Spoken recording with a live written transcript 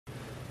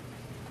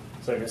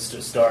So I guess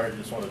to start,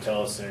 just want to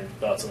tell us your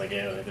thoughts on the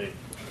game. I think they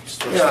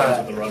switched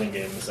with the running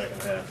game in the second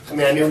half. I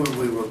mean, I knew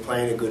we were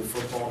playing a good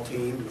football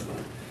team.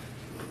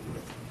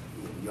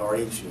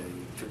 Yardage,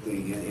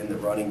 particularly in the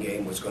running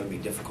game, was going to be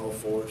difficult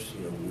for us.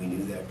 We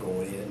knew that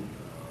going in.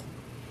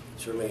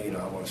 Certainly,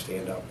 I want to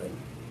stand up and,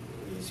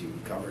 as he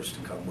recovers, to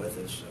come with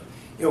us.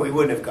 We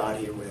wouldn't have got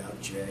here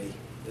without Jay.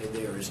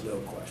 There is no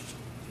question.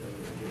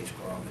 Jay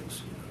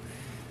Scroggins,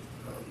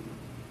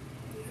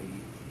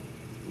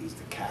 he's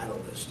the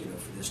catalyst,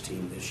 for this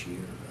team this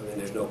year. I mean,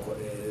 there's no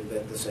question.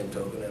 At the same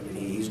token, I mean,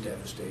 he's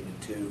devastated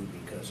too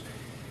because,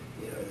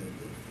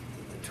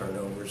 the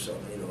turnovers, a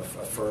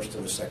first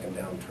and a second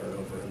down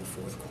turnover in the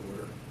fourth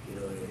quarter,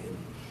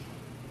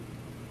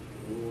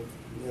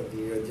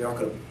 you're not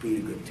going to beat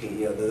a good team.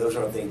 Those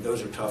are things.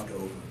 Those are tough to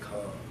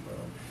overcome.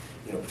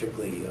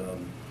 Particularly,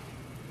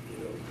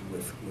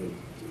 with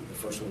the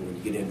first one when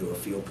you get into a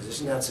field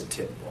position, that's a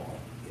tip ball.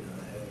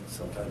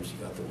 Sometimes you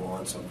got the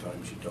one,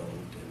 sometimes you don't.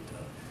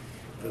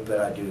 And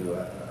but I do.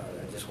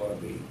 I just want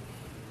to be.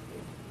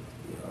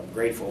 I'm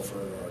grateful for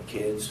our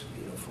kids.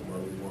 From where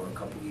we were a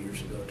couple of years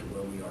ago to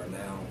where we are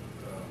now.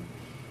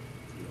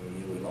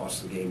 We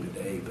lost the game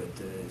today, but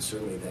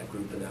certainly that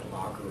group in that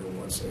locker room,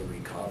 once they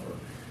recover,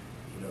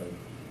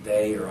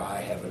 they or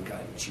I haven't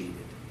gotten cheated.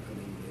 I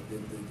mean,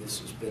 this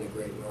has been a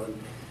great run.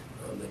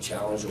 The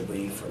challenge will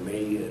be for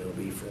me, and it'll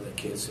be for the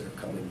kids that are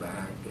coming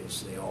back,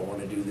 is they all want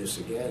to do this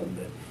again,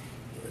 but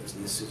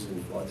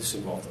this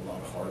involved a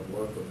lot of hard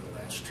work over the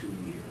last 2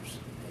 years.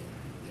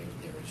 And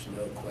there is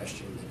no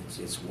question that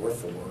it's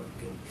worth the work.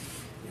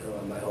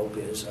 And my hope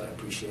is I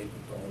appreciate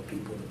all the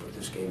people that put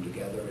this game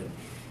together, and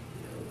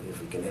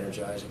if we can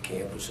energize a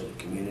campus and a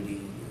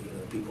community,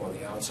 people on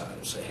the outside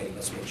will say, hey,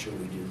 let's make sure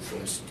we do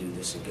things to do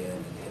this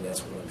again, and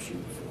that's what I'm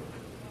shooting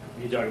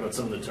for. You talk about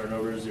some of the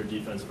turnovers your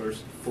defense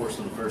forced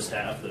in the first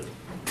half that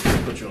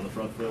put you on the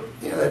front foot.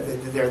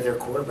 Their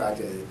quarterback,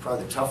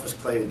 probably the toughest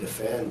play to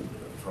defend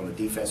from a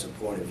defensive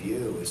point of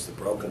view is the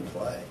broken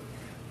play.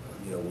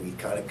 We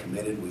kind of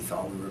committed. We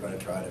thought we were going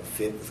to try to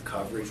fit with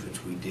coverage,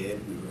 which we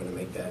did. We were going to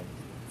make that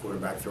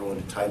quarterback throw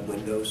into tight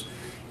windows.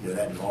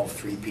 That involved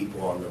 3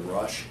 people on the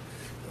rush.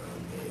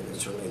 And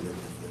certainly the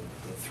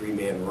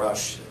 3-man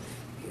rush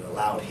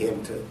allowed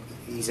him to,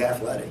 he's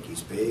athletic,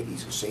 he's big,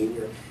 he's a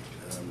senior.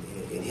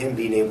 And him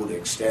being able to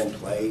extend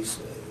plays,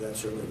 that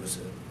certainly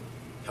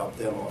helped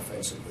them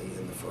offensively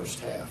in the first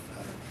half.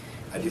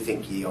 I do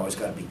think you always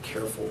got to be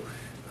careful.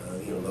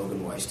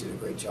 Logan Weiss did a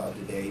great job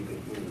today, but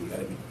you got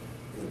to be,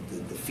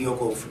 the field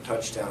goal for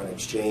touchdown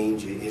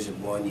exchange isn't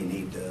one you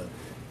need to,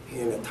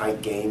 in a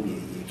tight game,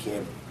 you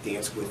can't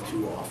dance with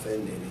too often,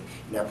 and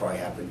that probably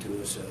happened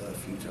to us a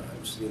few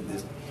times.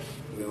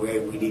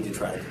 We need to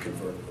try to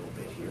convert a little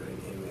bit here,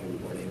 and we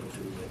weren't able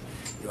to.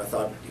 But I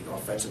thought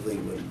offensively,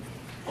 when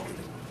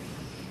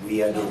we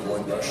had to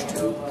avoid rush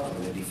too,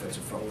 the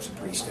defensive front was a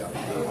pretty stout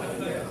group.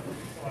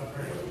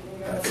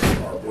 And I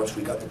think once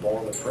we got the ball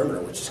in the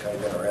perimeter, which has kind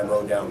of been our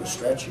MO down the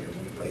stretch here,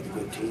 we played the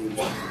good teams.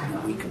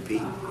 We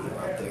compete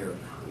out there.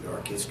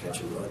 Our kids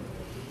catch and run.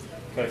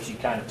 Coach, you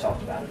kind of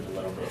talked about it a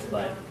little bit,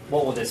 but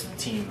what will this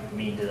team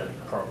mean to the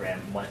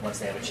program once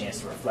they have a chance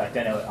to reflect?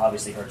 I know it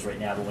obviously hurts right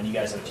now, but when you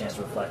guys have a chance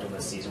to reflect on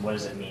this season, what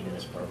does it mean to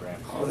this program?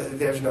 Oh,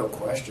 there's no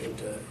question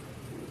to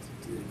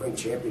bring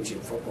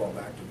championship football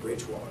back to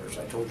Bridgewater. As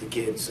I told the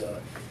kids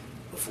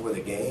before the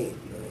game,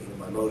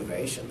 my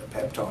motivation, the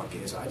pep talk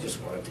is I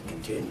just want it to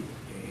continue.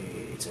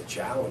 It's a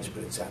challenge,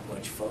 but it's that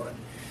much fun.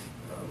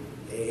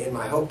 And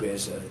my hope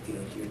is,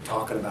 you're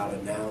talking about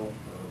it now.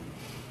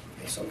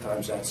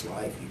 Sometimes that's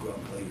life. You go out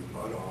and play your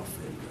butt off,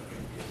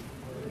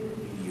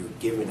 and you're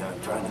giving out,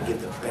 trying to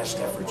give the best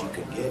effort you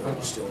can give, and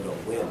you still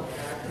don't win.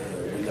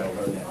 We got to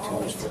learn that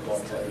too as football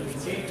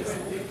players.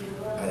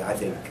 But, I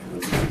think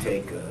when you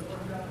take a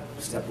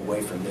step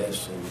away from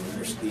this, and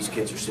these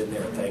kids are sitting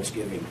there at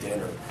Thanksgiving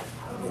dinner.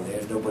 I mean,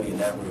 there's nobody in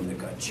that room that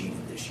got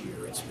cheated this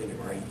year. It's been a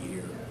great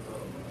year.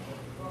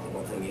 The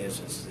one thing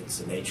is, it's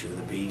the nature of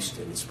the beast,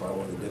 and it's probably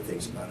one of the good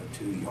things about it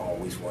too. You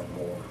always want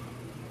more.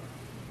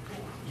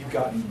 You've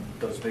gotten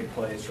those big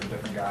plays from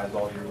different guys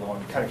all year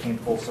long. You kind of came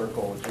full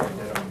circle with what you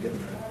did on getting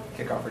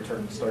the kickoff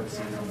return to start the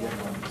season, getting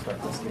one to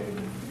start this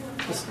game.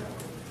 Just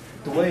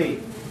the way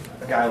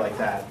a guy like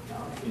that,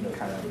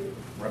 kind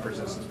of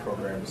represents this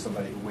program,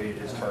 somebody who waited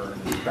his turn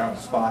and found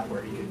a spot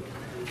where he could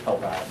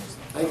help out.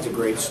 I think it's a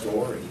great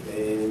story.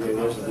 And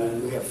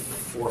we have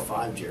 4 or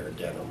 5 Jared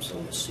Denhams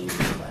in the senior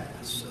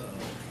class.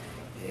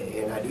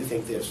 And I do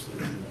think this.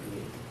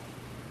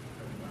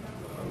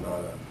 I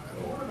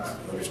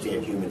don't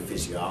understand human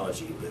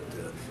physiology, but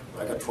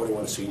I got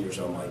 21 seniors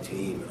on my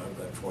team, and I've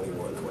got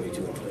 21,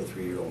 22, and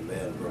 23-year-old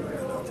men running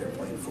around out there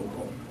playing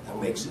football. That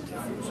makes a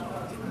difference.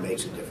 It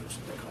makes a difference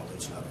at the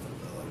college level.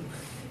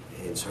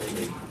 And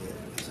certainly,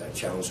 as I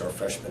challenged our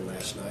freshmen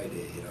last night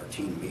at our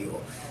team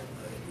meal,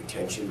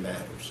 retention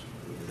matters.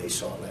 They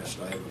saw it last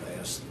night when I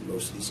asked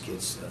most of these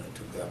kids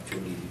took the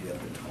opportunity to get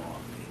up and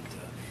talk.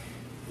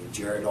 And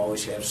Jared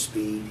always has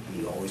speed.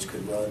 He always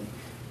could run.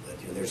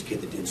 There's a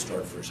kid that didn't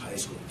start for his high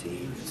school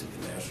team. He's at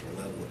the national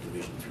level at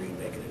Division III,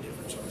 making a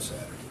difference on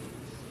Saturday.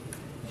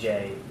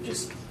 Jay,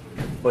 just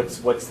what's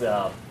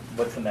the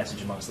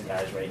message amongst the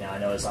guys right now? I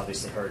know this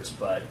obviously hurts,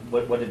 but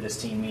what did this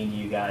team mean to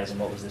you guys, and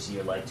what was this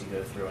year like to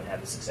go through and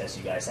have the success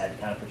you guys had to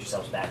kind of put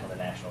yourselves back on the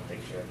national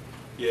picture?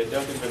 Yeah, it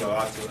definitely been a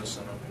lot to us.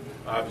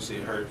 Obviously,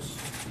 it hurts,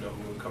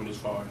 when we come this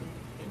far and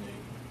then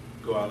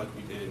go out like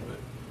we did.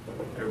 But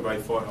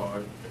everybody fought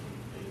hard,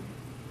 and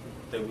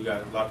I think we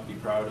got a lot to be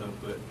proud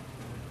of. But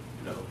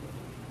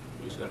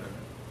we just gotta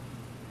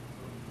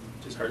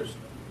just hurts.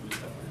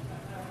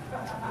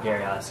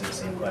 Gary, I'll ask you the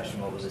same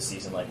question. What was this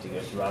season like to go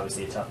through?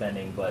 Obviously a tough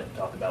ending, but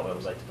talk about what it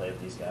was like to play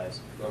with these guys.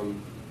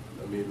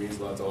 It means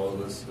a lot to all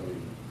of us.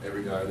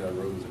 Every guy in that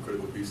room is a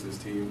critical piece of this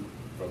team,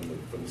 from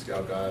the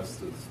scout guys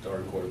to the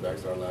starting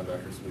quarterbacks, our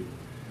linebackers.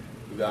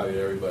 We value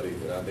everybody,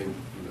 and I think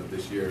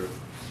this year you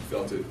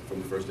felt it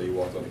from the first day you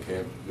walked on the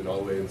camp, and all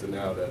the way into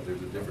now that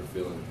there's a different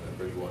feeling at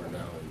Bridgewater now.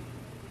 And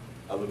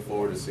I look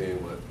forward to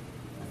seeing what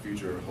the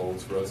future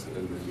holds for us in the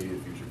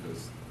immediate future,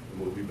 because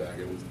we'll be back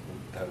and we'll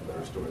have a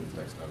better story this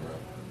next time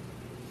around.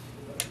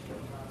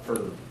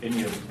 For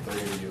any of the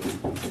three of you,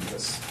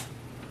 this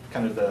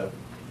kind of the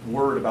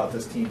word about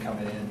this team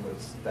coming in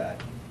was that,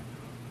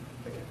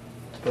 like,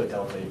 to put it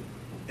delicately,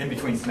 in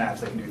between snaps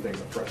they can do things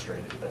that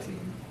frustrated the team.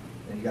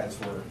 And you guys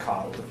were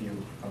caught with a few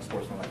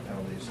unsportsmanlike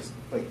penalties. Just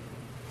like,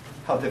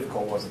 how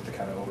difficult was it to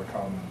kind of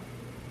overcome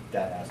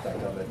that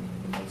aspect of it,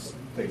 and those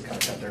things kind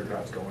of kept their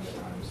drives going at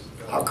times?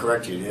 I'll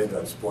correct you, it isn't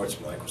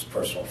unsportsmanlike, it was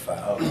personal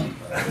foul.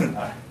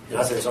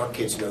 I think our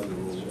kids know the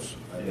rules.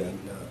 I mean,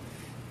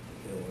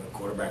 when a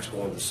quarterback's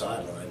going to the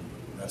sideline,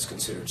 that's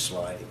considered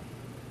sliding.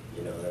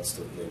 That's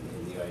the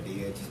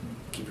idea. Just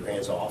keep your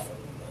hands off them.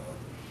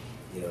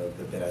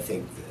 But I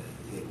think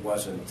it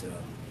wasn't.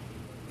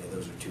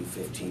 Those are two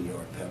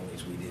 15-yard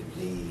penalties we didn't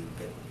need,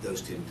 but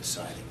those didn't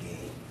decide a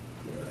game.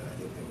 I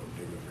think there were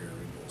bigger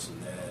variables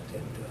than that,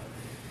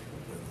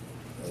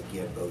 and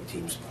again, both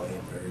teams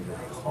playing very,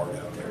 very hard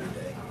out there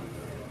today.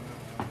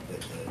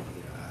 But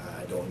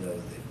I don't know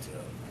that.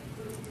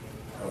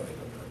 I don't think.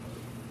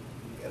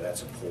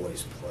 That's a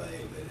poise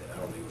play, but I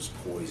don't think it was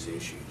poise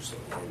issues that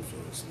were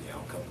influencing the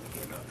outcome of the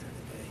game out there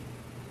today.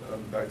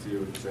 Back to you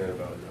what you're saying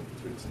about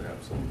between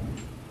snaps and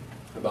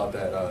about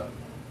that.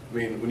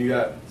 When you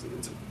got,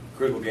 it's a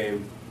critical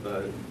game,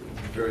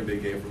 very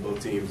big game for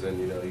both teams, and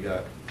you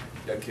got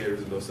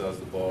kickers on both sides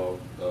of the ball.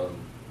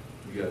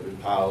 You got in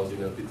piles,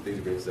 things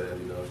are being said.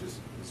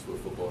 It's what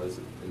football is,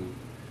 and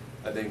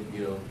I think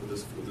with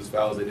this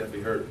fouls they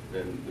definitely hurt,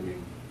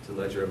 and to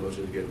let your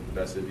emotions get the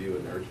best of you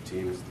and hurt your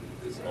team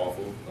is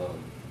awful.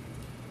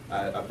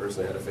 I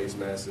personally had a face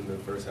mask in the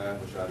first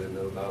half, which I didn't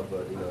know about,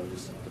 but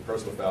just the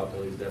personal foul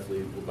penalties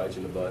definitely will bite you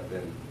in the butt.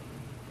 And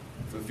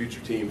for the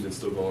future teams, it's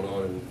still going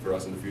on, and for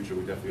us in the future,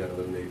 we definitely got to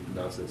eliminate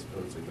nonsense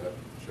penalties like that.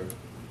 Sure.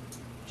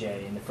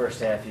 Jay, in the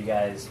first half, you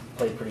guys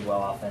played pretty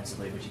well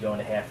offensively, but you go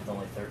into half with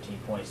only 13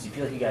 points. Do you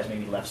feel like you guys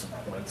maybe left some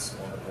points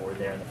on the board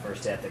there in the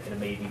first half that could have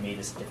maybe made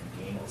this a different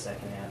game in the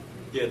second half?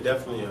 Yeah,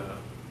 definitely a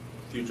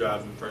few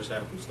drives in the first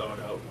half we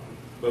started out,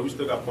 but we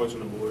still got points on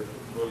the board.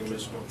 We only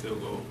missed one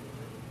field goal.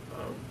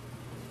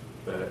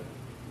 But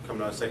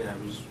coming out of the second half,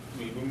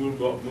 we moved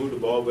the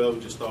ball well. We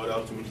just started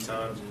out too many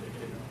times, and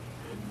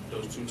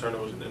those two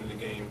turnovers at the end of the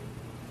game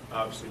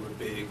obviously were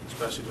big,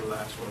 especially the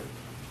last one.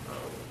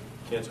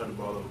 Can't turn the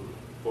ball over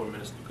with 4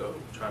 minutes to go,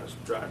 trying to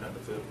drive down the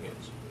field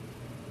against.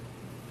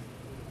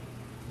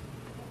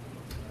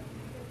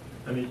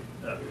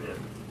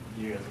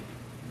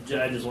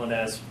 I just wanted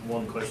to ask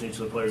one question each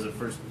of the players. At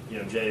first,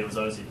 Jay, it was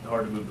obviously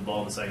hard to move the ball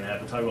in the second half.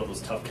 But talk about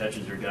those tough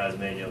catches your guys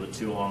made. The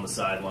two along the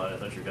sideline. I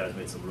thought your guys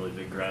made some really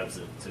big grabs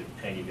to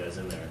hang you guys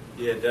in there.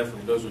 Yeah,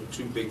 definitely. Those were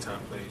two big time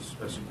plays,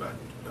 especially by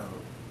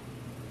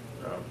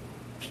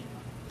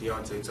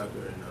Deontay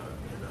Tucker and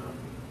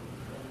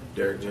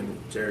Derek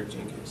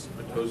Jenkins.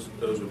 But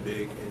those were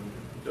big, and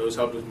those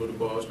helped us move the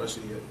ball,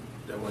 especially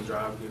that one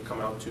drive. We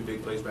come out two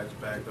big plays back to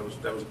back.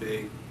 That was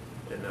big,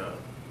 and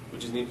we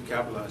just need to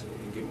capitalize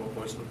and get more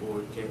points on the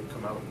board. We can't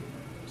come out and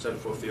settle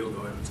for a field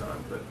goal every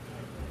time. But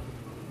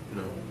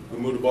we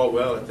moved the ball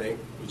well. I think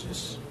we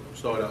just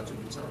started out too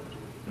many times.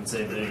 And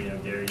same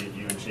thing, Gary,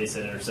 you and Chase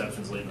had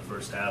interceptions late in the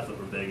first half that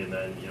were big, and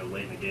then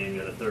late in the game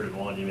you had a 3rd and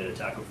 1. You made a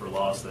tackle for a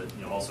loss that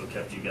also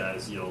kept you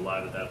guys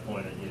alive at that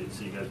point, and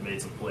so you guys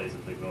made some plays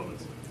at big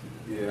moments.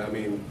 Yeah,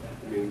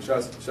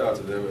 shout out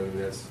to them.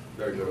 That's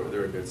they're good.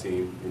 They're a good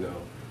team.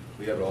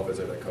 We have an offense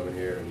that come in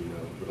here, and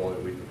with only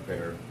a week to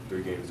prepare,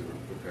 3 games to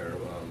prepare.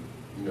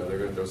 They're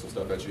going to throw some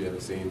stuff at you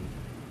haven't seen.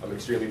 I'm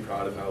extremely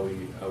proud of how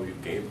we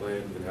game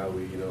planned and how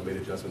we made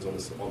adjustments on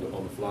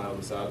the fly on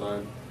the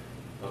sideline.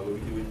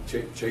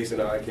 Chase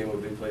and I came up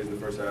with big plays in the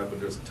first half, but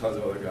there's tons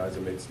of other guys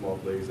that made small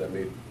plays that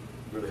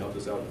really helped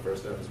us out in the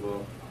first half as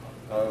well.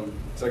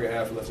 Second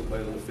half, we left some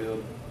plays on the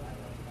field,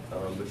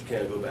 but you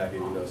can't go back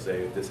and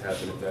say if this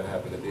happened, if that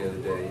happened. At the end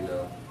of the day,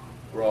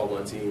 we're all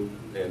one team,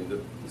 and the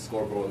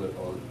scoreboard at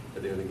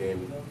the end of the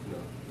game,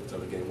 that's how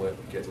the game went.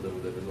 You can't live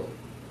with the result.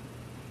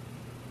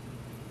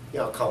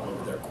 Yeah, I'll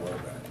compliment their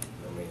quarterback.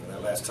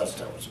 That last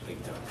touchdown was a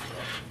big time.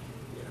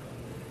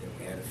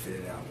 We had to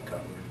fit it out and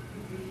cover.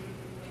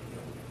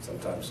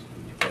 sometimes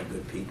when you play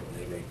good people,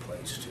 they make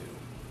plays too.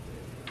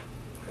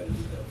 Gotta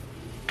do that.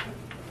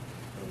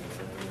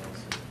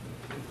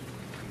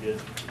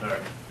 Good. All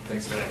right.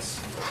 Thanks.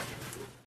 Thanks.